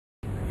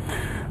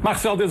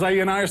Marcel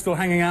Desailly and I are still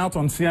hanging out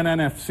on CNN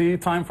FC.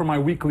 Time for my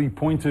weekly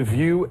point of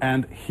view,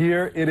 and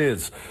here it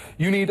is.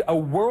 You need a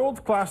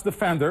world-class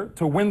defender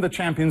to win the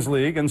Champions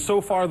League, and so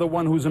far the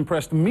one who's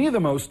impressed me the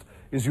most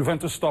is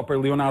Juventus stopper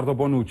Leonardo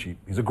Bonucci.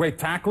 He's a great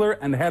tackler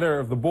and header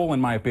of the ball, in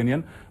my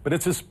opinion, but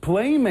it's his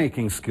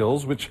playmaking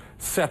skills which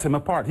set him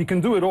apart. He can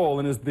do it all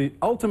and is the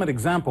ultimate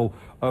example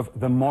of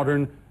the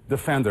modern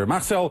defender.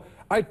 Marcel,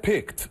 I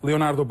picked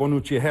Leonardo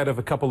Bonucci ahead of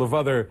a couple of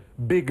other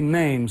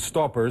big-name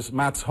stoppers,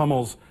 Mats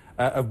Hummels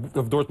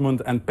of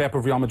Dortmund and Pep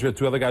of Real Madrid,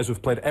 two other guys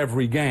who've played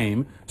every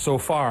game so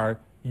far.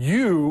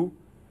 You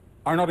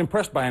are not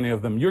impressed by any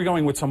of them. You're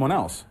going with someone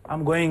else.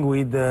 I'm going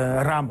with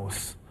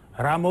Ramos.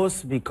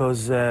 Ramos,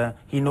 because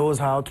he knows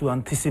how to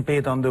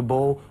anticipate on the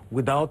ball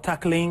without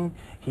tackling.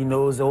 He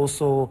knows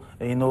also,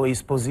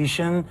 his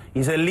position.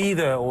 He's a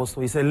leader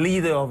also. He's a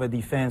leader of a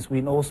defense.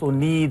 We also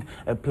need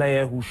a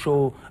player who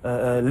show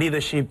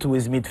leadership to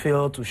his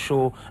midfield, to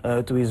show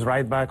to his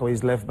right back or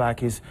his left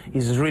back. He's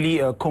really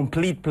a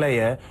complete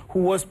player who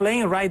was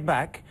playing right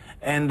back.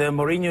 And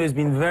Mourinho has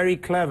been very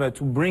clever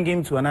to bring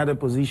him to another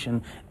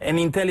position and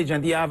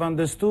intelligent. He have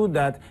understood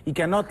that he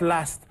cannot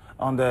last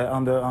on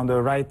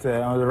the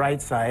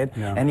right side,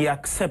 yeah. And he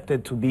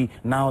accepted to be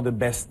now the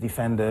best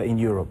defender in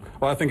Europe.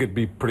 Well, I think it'd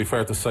be pretty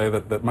fair to say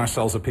that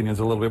Marcel's opinion is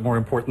a little bit more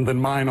important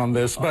than mine on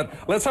this. But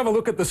let's have a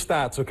look at the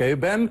stats, okay?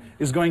 Ben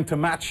is going to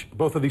match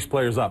both of these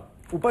players up.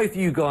 Well, both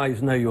you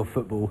guys know your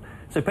football.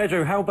 So,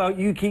 Pedro, how about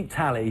you keep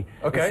tally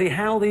and see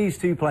how these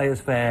two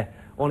players fare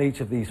on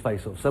each of these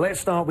face-offs. So let's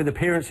start with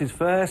appearances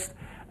first.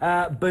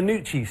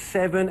 Bonucci,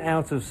 7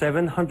 out of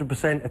 7,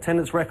 100%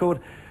 attendance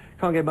record.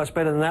 Can't get much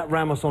better than that.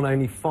 Ramos on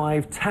only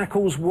 5.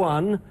 Tackles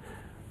won,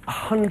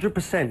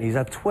 100%. He's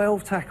had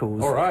 12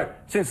 tackles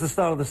since the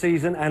start of the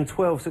season and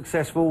 12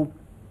 successful.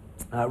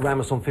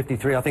 Ramos on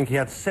 53. I think he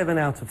had 7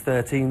 out of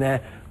 13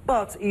 there.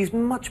 But he's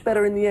much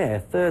better in the air,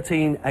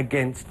 13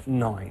 against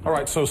 9. All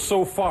right,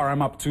 so far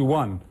I'm up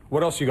 2-1.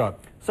 What else you got?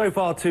 So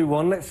far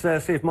 2-1.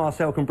 Let's see if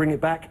Marcel can bring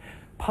it back.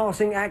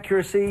 Passing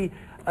accuracy,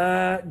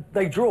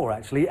 they draw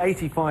actually,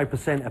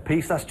 85%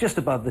 apiece. That's just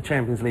above the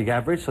Champions League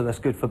average, so that's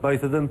good for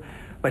both of them.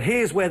 But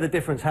here's where the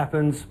difference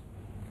happens.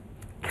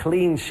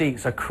 Clean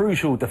sheets, a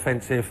crucial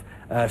defensive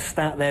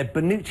stat there.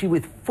 Bonucci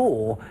with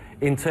 4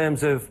 in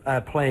terms of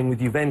playing with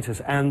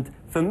Juventus. And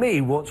for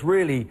me, what's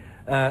really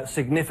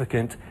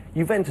significant,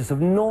 Juventus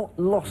have not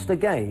lost a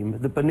game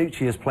that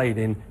Bonucci has played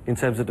in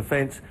terms of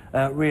defence.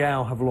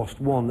 Real have lost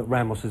 1 that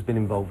Ramos has been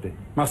involved in.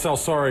 Marcel,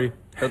 sorry,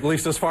 at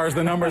least as far as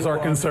the numbers are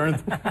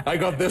concerned, I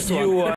got this one.